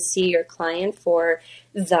understand and see your client for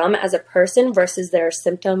them as a person versus their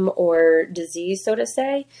symptom or disease, so to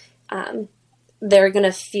say, they're going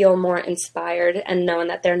to feel more inspired and knowing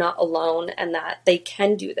that they're not alone and that they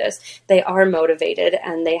can do this. They are motivated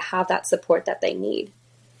and they have that support that they need.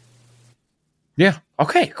 Yeah.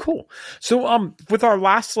 Okay, cool. So with our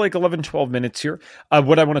last 11, 12 minutes here,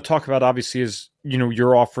 what I want to talk about obviously is,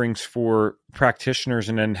 your offerings for practitioners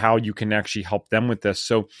and then how you can actually help them with this.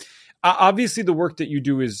 So obviously the work that you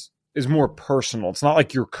do is more personal. It's not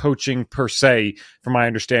like you're coaching per se, from my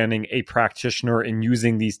understanding, a practitioner in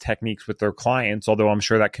using these techniques with their clients, although I'm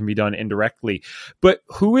sure that can be done indirectly. But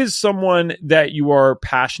who is someone that you are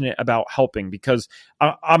passionate about helping? Because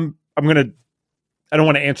I don't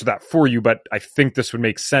want to answer that for you, but I think this would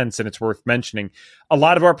make sense and it's worth mentioning. A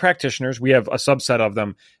lot of our practitioners, we have a subset of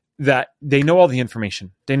them that they know all the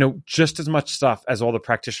information. They know just as much stuff as all the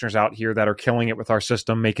practitioners out here that are killing it with our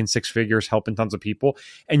system, making six figures, helping tons of people.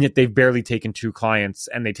 And yet they've barely taken 2 clients,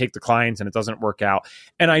 and they take the clients and it doesn't work out.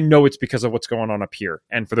 And I know it's because of what's going on up here.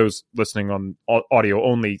 And for those listening on audio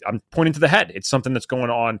only, I'm pointing to the head. It's something that's going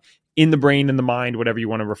on in the brain, in the mind, whatever you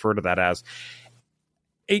want to refer to that as.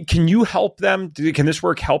 Can you help them? Can this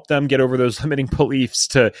work help them get over those limiting beliefs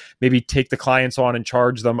to maybe take the clients on and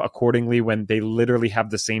charge them accordingly when they literally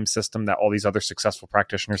have the same system that all these other successful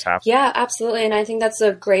practitioners have? Yeah, absolutely. And I think that's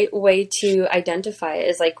a great way to identify it,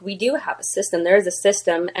 is like, we do have a system. There is a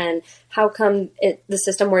system, and how come the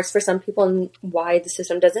system works for some people and why the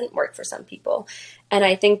system doesn't work for some people. And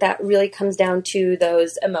I think that really comes down to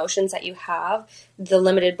those emotions that you have, the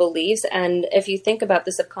limited beliefs. And if you think about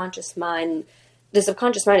the subconscious mind is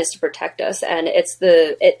to protect us, and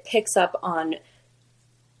it picks up on,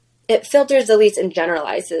 it filters, deletes, and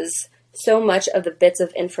generalizes so much of the bits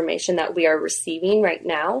of information that we are receiving right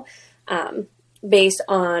now, based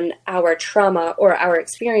on our trauma or our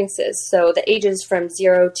experiences. So the ages from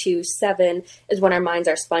 0 to 7 is when our minds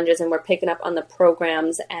are sponges and we're picking up on the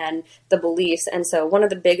programs and the beliefs. And so one of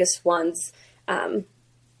the biggest ones,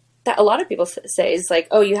 that a lot of people say is like,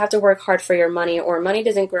 oh, you have to work hard for your money, or money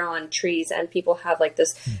doesn't grow on trees. And people have like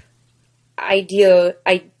this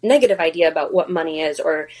negative idea about what money is,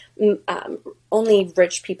 or only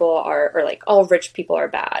rich people are, or like all rich people are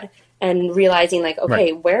bad. And realizing like,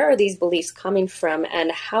 okay, Right. where are these beliefs coming from,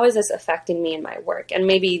 and how is this affecting me in my work? And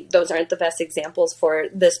maybe those aren't the best examples for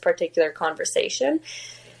this particular conversation.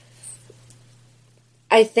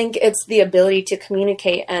 I think it's the ability to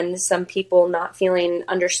communicate, and some people not feeling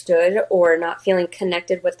understood or not feeling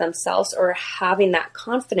connected with themselves, or having that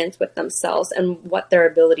confidence with themselves and what their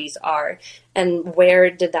abilities are, and where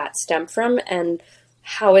did that stem from, and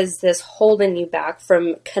how is this holding you back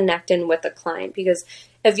from connecting with a client? Because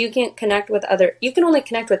if you can't connect with you can only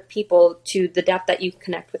connect with people to the depth that you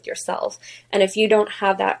connect with yourself. And if you don't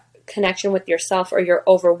have that connection with yourself, or you're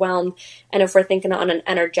overwhelmed, and if we're thinking on an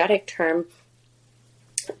energetic term,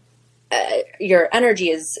 your energy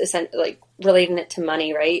is essentially like relating it to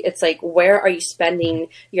money, right? It's like, where are you spending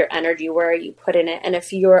your energy? Where are you putting it? And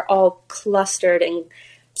if you're all clustered and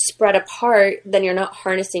spread apart, then you're not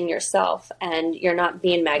harnessing yourself, and you're not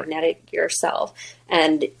being magnetic yourself.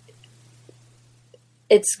 And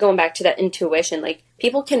it's going back to that intuition. Like,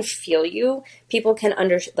 people can feel you. People can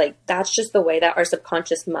like, that's just the way that our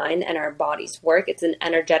subconscious mind and our bodies work. It's an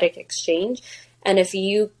energetic exchange. And if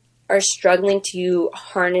you are struggling to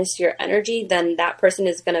harness your energy, then that person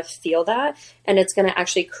is going to feel that, and it's going to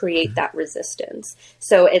actually create that resistance.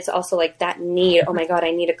 So it's also like that need, oh my God,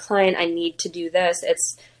 I need a client, I need to do this.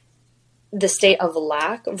 It's the state of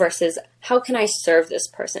lack versus how can I serve this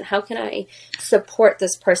person? How can I support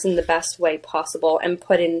this person the best way possible, and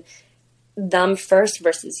put in them first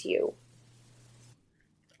versus you?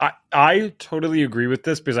 I totally agree with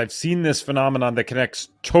this, because I've seen this phenomenon that connects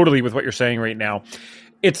totally with what you're saying right now.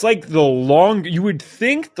 It's like you would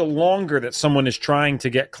think the longer that someone is trying to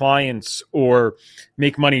get clients or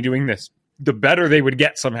make money doing this, the better they would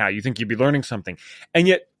get somehow. You think you'd be learning something. And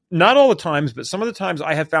yet, not all the times, but some of the times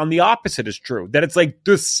I have found the opposite is true. That it's like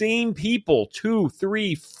the same people 2,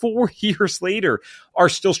 3, 4 years later are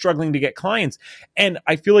still struggling to get clients. And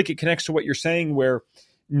I feel like it connects to what you're saying, where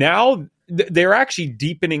now they're actually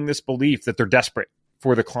deepening this belief that they're desperate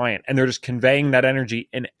for the client, and they're just conveying that energy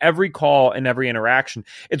in every call and every interaction.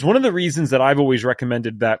 It's one of the reasons that I've always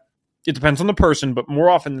recommended that it depends on the person, but more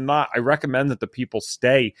often than not, I recommend that the people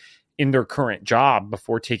stay in their current job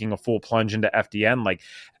before taking a full plunge into FDN. Like,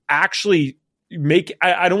 actually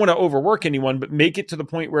I don't want to overwork anyone, but make it to the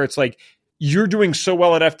point where it's like, you're doing so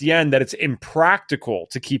well at FDN that it's impractical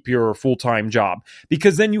to keep your full-time job,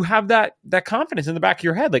 because then you have that confidence in the back of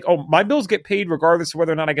your head. Like, oh, my bills get paid regardless of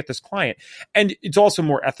whether or not I get this client. And it's also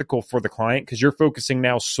more ethical for the client, because you're focusing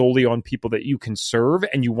now solely on people that you can serve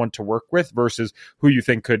and you want to work with versus who you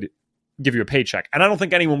think could give you a paycheck. And I don't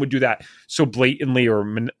think anyone would do that so blatantly or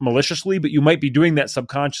maliciously, but you might be doing that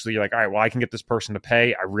subconsciously. You're like, all right, well, I can get this person to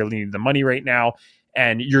pay. I really need the money right now.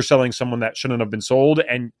 And you're selling someone that shouldn't have been sold,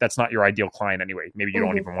 and that's not your ideal client anyway. Maybe you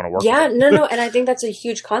don't even want to work with them. No. And I think that's a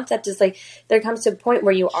huge concept, is like, there comes to a point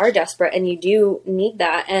where you are desperate and you do need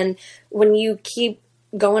that. And when you keep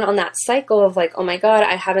going on that cycle of like, oh my God,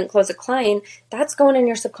 I haven't closed a client, that's going in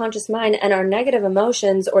your subconscious mind, and our negative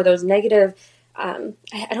emotions, or those negative, I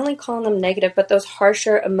don't like calling them negative, but those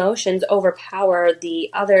harsher emotions overpower the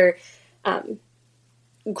other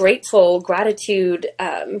gratitude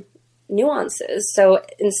nuances. So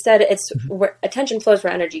instead, it's where attention flows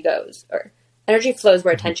where energy goes, or energy flows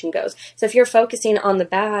where attention goes. So if you're focusing on the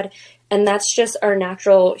bad, and that's just our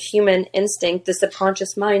natural human instinct, the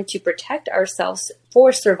subconscious mind, to protect ourselves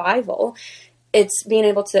for survival, it's being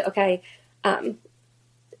able to, okay,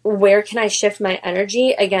 where can I shift my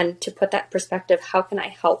energy again to put that perspective? How can I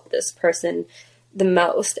help this person the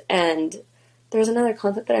most? And there's another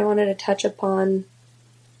concept that I wanted to touch upon.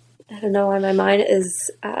 I don't know why my mind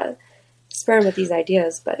is spurring with these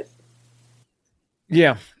ideas, but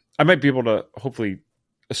yeah, I might be able to hopefully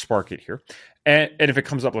spark it here. And if it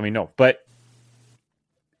comes up, let me know. But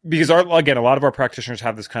because again, a lot of our practitioners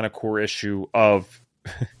have this kind of core issue of,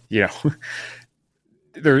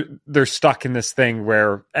 they're stuck in this thing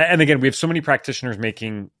where, and again, we have so many practitioners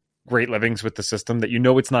making great livings with the system that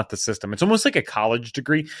it's not the system. It's almost like a college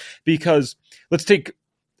degree, because let's take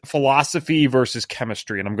philosophy versus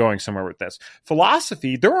chemistry, and I'm going somewhere with this.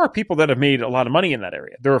 Philosophy, there are people that have made a lot of money in that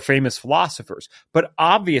area. There are famous philosophers, but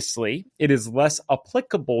obviously it is less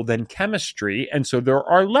applicable than chemistry, and so there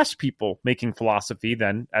are less people making philosophy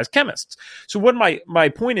than as chemists. So what my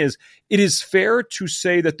point is, it is fair to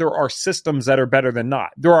say that there are systems that are better than not.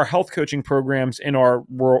 There are health coaching programs in our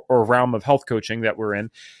world or realm of health coaching that we're in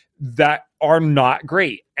that are not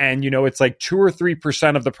great. And, it's like 2 or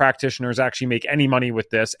 3% of the practitioners actually make any money with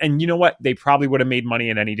this. And you know what? They probably would have made money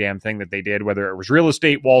in any damn thing that they did, whether it was real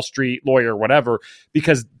estate, Wall Street, lawyer, whatever,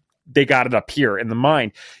 because they got it up here in the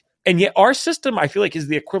mind. And yet our system, I feel like, is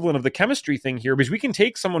the equivalent of the chemistry thing here, because we can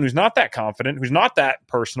take someone who's not that confident, who's not that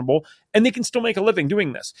personable, and they can still make a living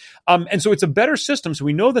doing this. And so it's a better system. So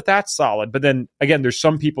we know that that's solid. But then again, there's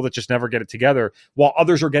some people that just never get it together, while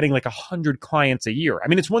others are getting like 100 clients a year. I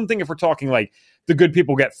mean, it's one thing if we're talking like the good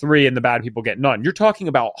people get 3 and the bad people get none. You're talking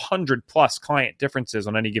about 100 plus client differences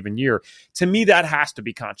on any given year. To me, that has to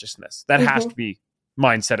be consciousness. That has to be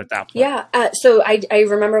mindset at that point. Yeah. So I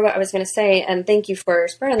remember what I was going to say, and thank you for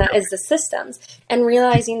spurring that, is the systems, and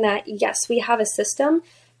realizing that, yes, we have a system,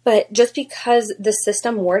 but just because the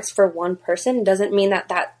system works for one person doesn't mean that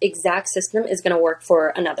that exact system is going to work for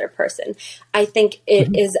another person. I think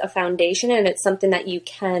it is a foundation, and it's something that you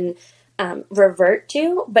can revert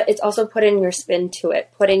to, but it's also put in your spin to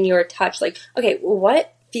it, put in your touch. Like, okay,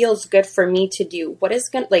 what feels good for me to do? What is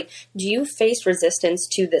going to, like, do you face resistance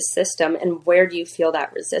to this system, and where do you feel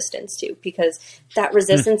that resistance to? Because that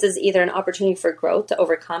resistance is either an opportunity for growth to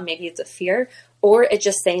overcome, maybe it's a fear, or it's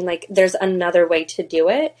just saying like, there's another way to do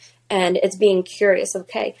it. And it's being curious,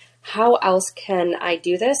 okay, how else can I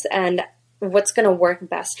do this? And what's going to work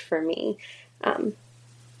best for me?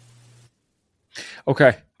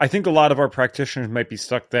 Okay. I think a lot of our practitioners might be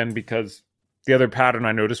stuck then, because the other pattern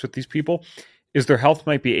I notice with these people is their health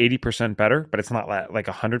might be 80% better, but it's not like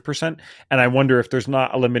 100%. And I wonder if there's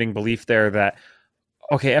not a limiting belief there that,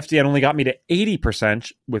 okay, FDN only got me to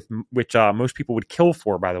 80%, which most people would kill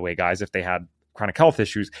for, by the way, guys, if they had chronic health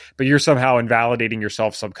issues. But you're somehow invalidating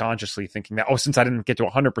yourself subconsciously, thinking that, since I didn't get to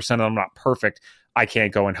 100% and I'm not perfect, I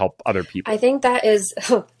can't go and help other people. I think that is,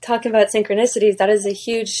 talking about synchronicities, that is a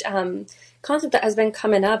huge concept that has been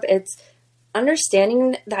coming up. It's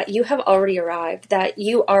understanding that you have already arrived, that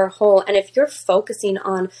you are whole. And if you're focusing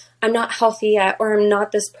on, I'm not healthy yet, or I'm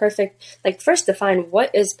not this perfect, like, first define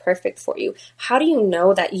what is perfect for you. How do you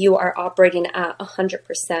know that you are operating at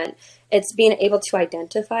 100%? It's being able to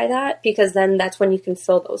identify that, because then that's when you can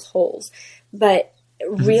fill those holes. But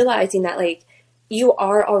realizing that, like, you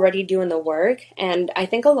are already doing the work. And I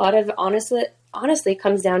think a lot of honestly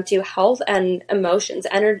comes down to health and emotions.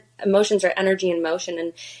 Emotions are energy in motion,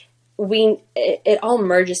 and it all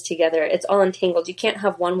merges together. It's all entangled. You can't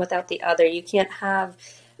have one without the other. You can't have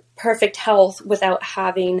perfect health without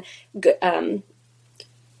having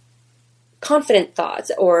confident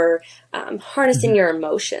thoughts, or harnessing your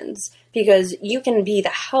emotions, because you can be the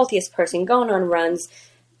healthiest person, going on runs,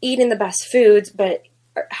 eating the best foods, but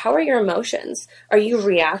how are your emotions? Are you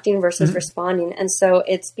reacting versus responding? And so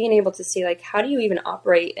it's being able to see, like, how do you even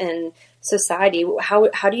operate in society?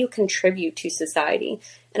 How do you contribute to society?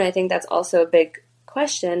 And I think that's also a big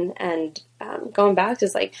question. And going back to,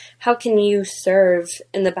 like, how can you serve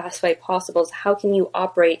in the best way possible? How can you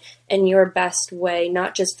operate in your best way,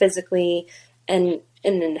 not just physically and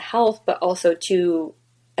in health, but also to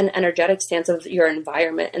an energetic stance of your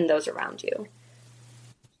environment and those around you?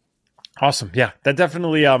 Awesome. Yeah, that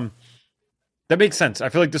definitely, that makes sense. I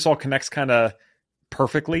feel like this all connects kind of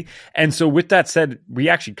perfectly. And so with that said, we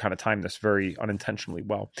actually kind of timed this very unintentionally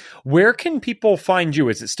well. Where can people find you?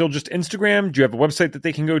 Is it still just Instagram? Do you have a website that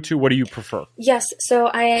they can go to? What do you prefer? Yes. So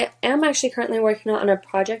I am actually currently working on a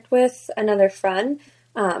project with another friend,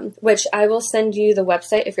 which I will send you the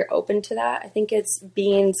website if you're open to that. I think it's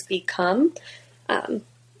Beings Become.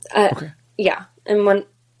 Okay. Yeah. And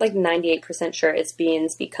like 98% sure it's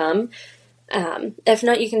Beings Become. If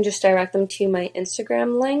not, you can just direct them to my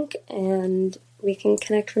Instagram link and we can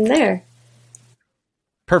connect from there.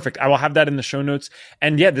 Perfect. I will have that in the show notes.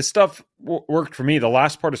 And yeah, this stuff worked for me. The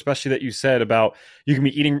last part, especially that you said about you can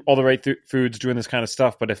be eating all the right foods, doing this kind of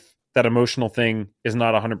stuff, but if that emotional thing is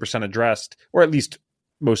not 100% addressed, or at least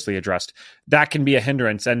mostly addressed, that can be a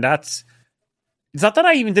hindrance. And it's not that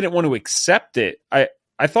I even didn't want to accept it. I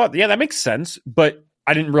thought, yeah, that makes sense, but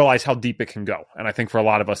I didn't realize how deep it can go. And I think for a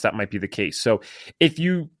lot of us, that might be the case. So if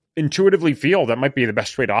you intuitively feel, that might be the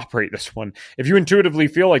best way to operate this one. If you intuitively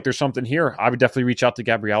feel like there's something here, I would definitely reach out to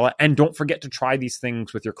Gabriela. And don't forget to try these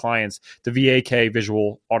things with your clients, the VAK,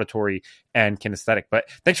 visual, auditory, and kinesthetic. But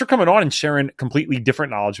thanks for coming on and sharing completely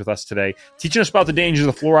different knowledge with us today, teaching us about the dangers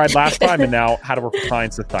of fluoride last time and now how to work with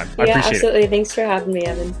clients this time. I appreciate it. Absolutely. Thanks for having me,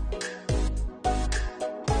 Evan.